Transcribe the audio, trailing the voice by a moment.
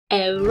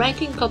A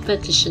writing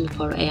competition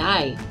for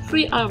AI.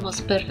 3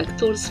 almost perfect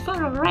tools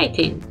for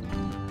writing.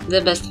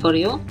 The best for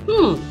you?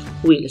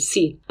 We'll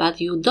see. But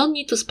you don't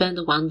need to spend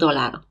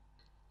 $1.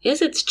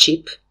 Is it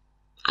cheap?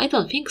 I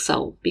don't think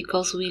so,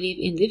 because we live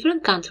in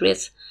different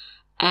countries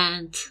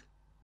and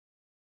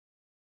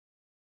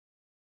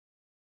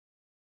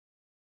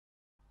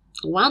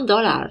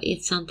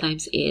 $1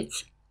 sometimes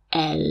it's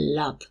a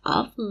lot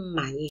of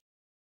money.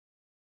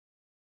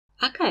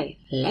 Okay,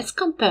 let's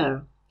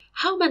compare.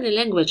 How many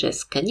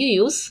languages can you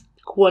use?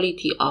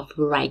 Quality of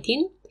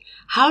writing?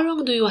 How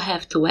long do you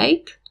have to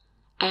wait?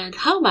 And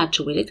how much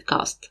will it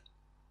cost?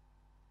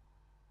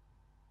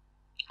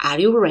 Are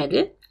you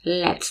ready?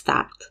 Let's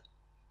start.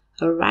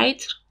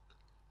 Write,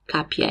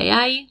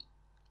 COPY.AI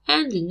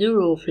and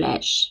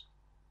NeuroFlash.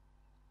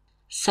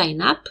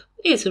 Sign up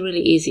is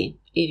really easy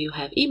if you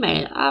have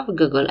email or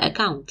Google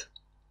account.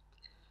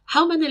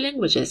 How many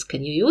languages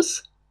can you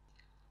use?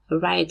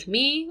 Write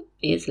me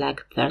is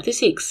like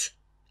 36.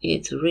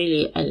 It's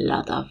really a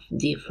lot of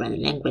different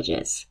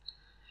languages.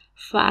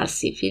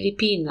 Farsi,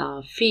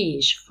 Filipino,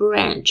 Finnish,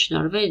 French,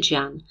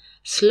 Norwegian,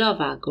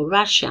 Slovak,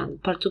 Russian,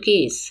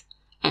 Portuguese,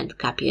 and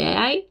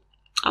COPY.AI.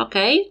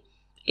 Okay,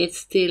 it's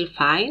still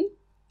fine.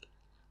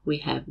 We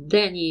have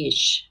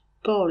Danish,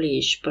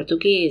 Polish,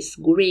 Portuguese,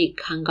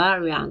 Greek,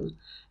 Hungarian,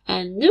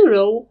 and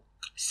Neuro.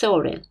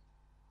 Sorry,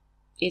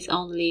 it's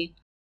only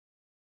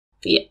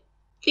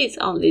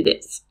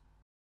this.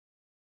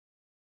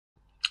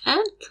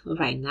 And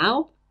right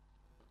now,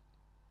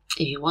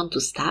 if you want to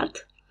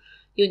start,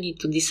 you need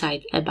to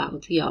decide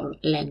about your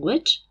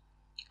language.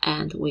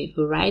 And with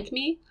Write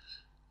Me,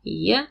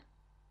 you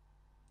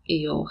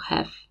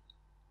have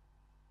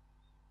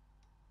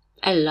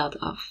a lot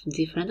of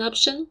different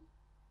options.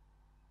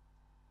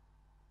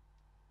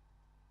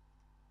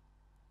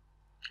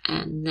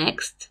 And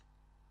next,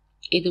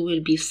 it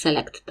will be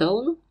select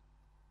tone,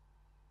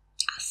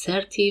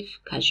 assertive,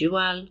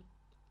 casual,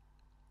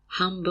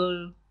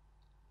 humble,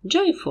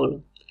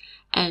 joyful,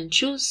 and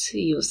choose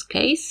use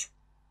case.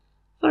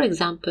 For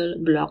example,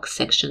 block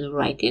section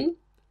writing,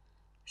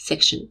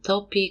 section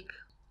topic,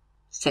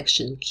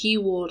 section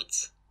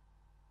keywords.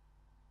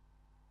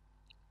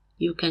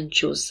 You can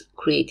choose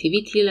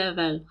creativity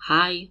level,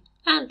 high,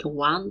 and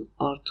 1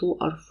 or 2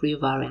 or 3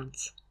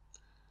 variants.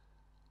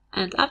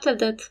 And after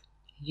that,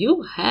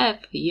 you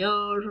have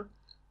your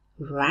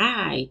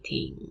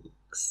writings.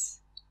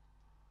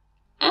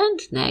 And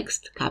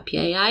next,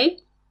 COPY.AI.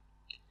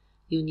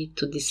 You need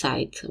to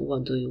decide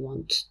what do you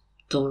want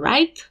to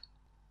write.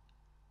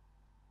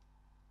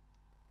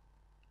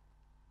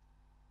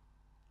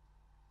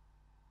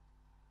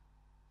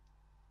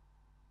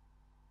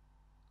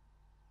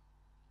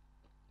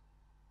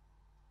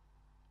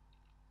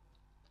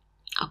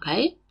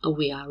 Okay,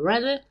 we are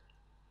ready.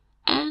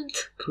 And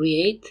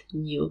create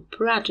new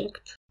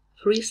project.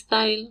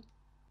 Freestyle,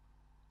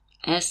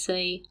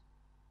 essay,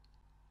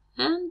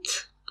 and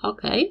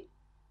okay,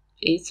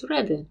 it's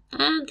ready.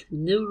 And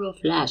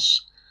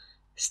NeuroFlash.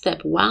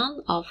 Step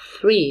 1 of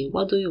 3.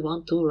 What do you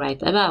want to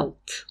write about?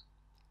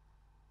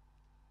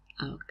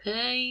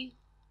 Okay.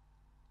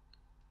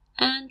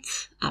 And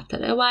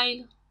after a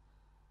while,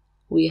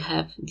 we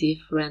have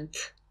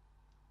different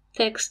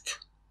text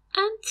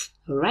and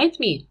Write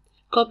Me.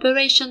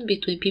 Cooperation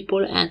between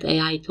people and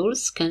AI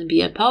tools can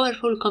be a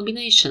powerful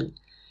combination.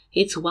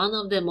 It's one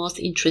of the most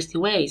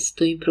interesting ways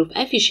to improve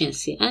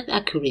efficiency and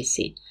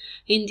accuracy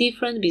in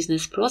different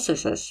business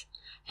processes.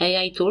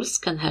 AI tools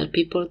can help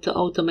people to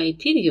automate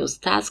tedious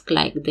tasks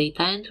like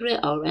data entry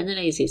or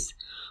analysis.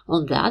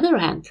 On the other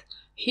hand,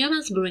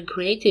 humans bring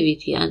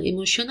creativity and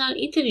emotional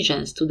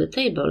intelligence to the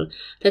table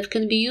that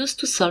can be used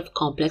to solve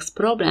complex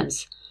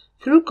problems.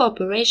 Through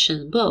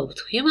cooperation,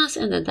 both humans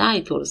and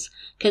AI tools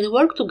can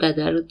work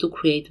together to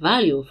create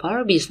value for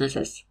our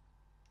businesses.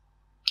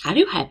 Are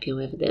you happy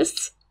with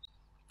this?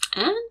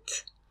 And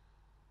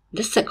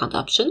the second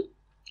option,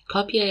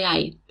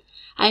 COPY.AI.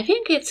 I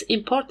think it's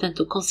important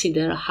to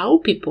consider how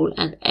people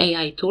and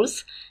AI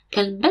tools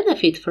can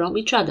benefit from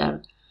each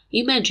other.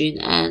 Imagine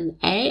an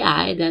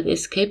AI that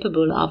is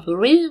capable of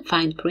reading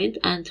fine print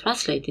and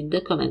translating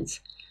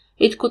documents.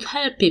 It could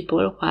help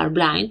people who are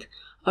blind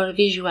or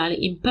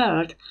visually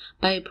impaired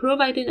by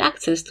providing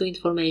access to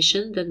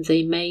information that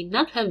they may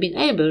not have been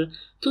able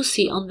to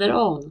see on their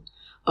own.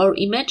 Or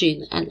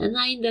imagine an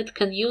AI that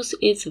can use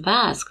its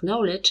vast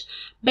knowledge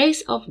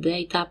base of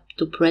data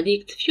to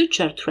predict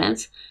future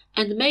trends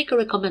and make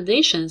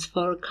recommendations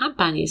for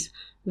companies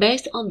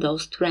based on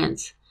those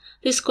trends.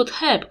 This could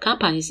help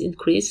companies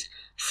increase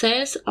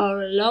sales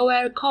or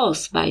lower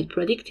costs by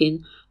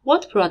predicting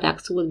what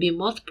products will be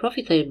most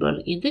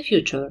profitable in the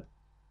future.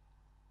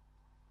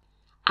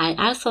 I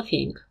also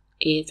think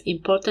it's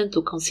important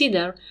to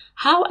consider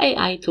how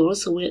AI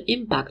tools will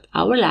impact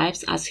our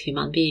lives as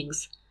human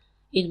beings.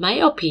 In my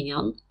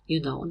opinion,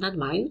 not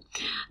mine,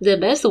 the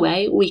best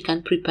way we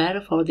can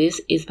prepare for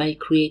this is by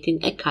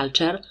creating a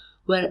culture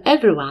where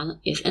everyone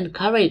is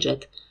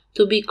encouraged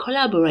to be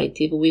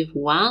collaborative with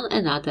one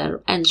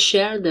another and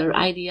share their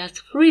ideas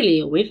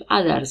freely with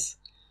others.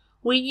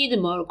 We need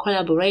more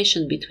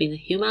collaboration between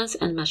humans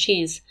and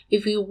machines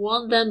if we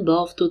want them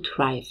both to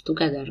thrive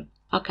together.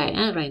 Okay,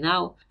 and right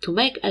now, to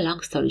make a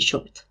long story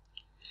short,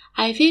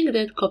 I think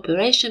that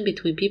cooperation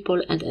between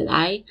people and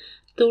AI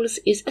tools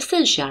is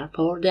essential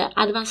for the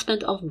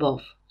advancement of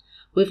both.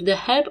 With the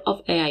help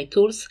of AI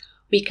tools,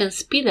 we can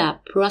speed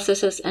up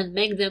processes and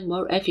make them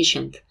more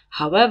efficient.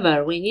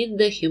 However, we need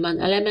the human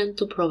element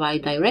to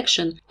provide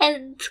direction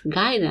and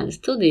guidance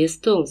to these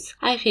tools.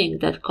 I think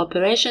that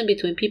cooperation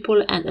between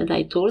people and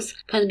AI tools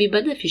can be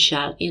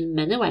beneficial in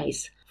many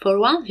ways. For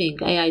one thing,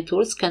 AI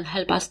tools can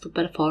help us to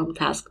perform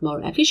tasks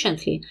more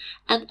efficiently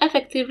and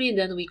effectively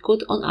than we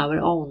could on our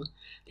own.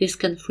 This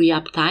can free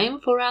up time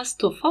for us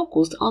to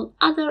focus on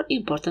other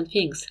important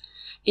things.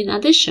 In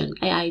addition,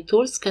 AI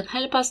tools can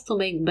help us to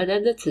make better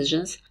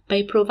decisions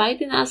by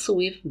providing us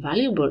with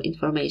valuable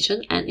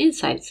information and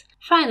insights.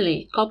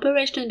 Finally,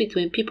 cooperation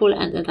between people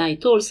and AI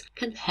tools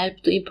can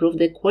help to improve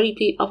the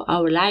quality of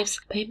our lives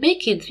by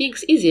making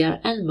things easier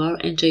and more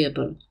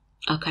enjoyable.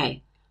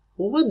 Okay,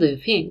 what do you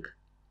think?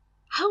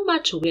 How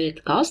much will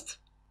it cost?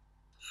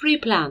 Free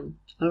plan.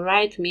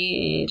 Write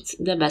me, it's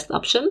the best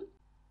option.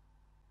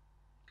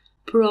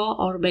 Pro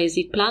or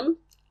basic plan?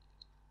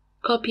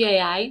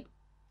 COPY.AI,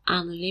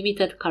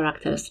 unlimited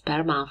characters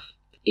per month.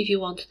 If you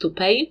want to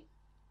pay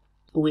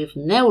with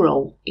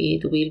Neuro,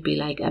 it will be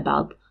like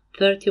about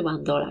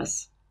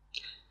 $31.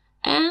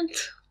 And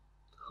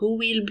who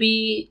will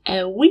be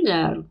a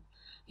winner?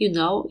 You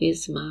know,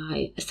 it's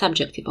my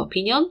subjective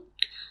opinion,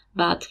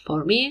 but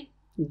for me,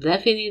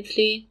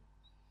 definitely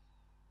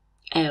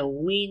a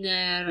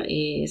winner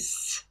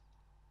is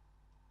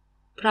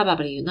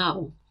probably you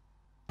know.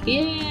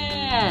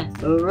 Yeah,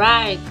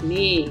 right,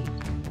 me.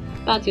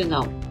 But you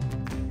know,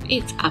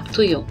 it's up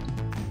to you.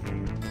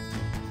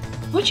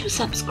 Would you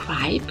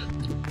subscribe?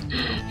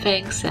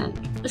 Thanks and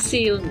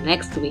see you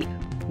next week.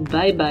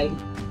 Bye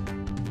bye.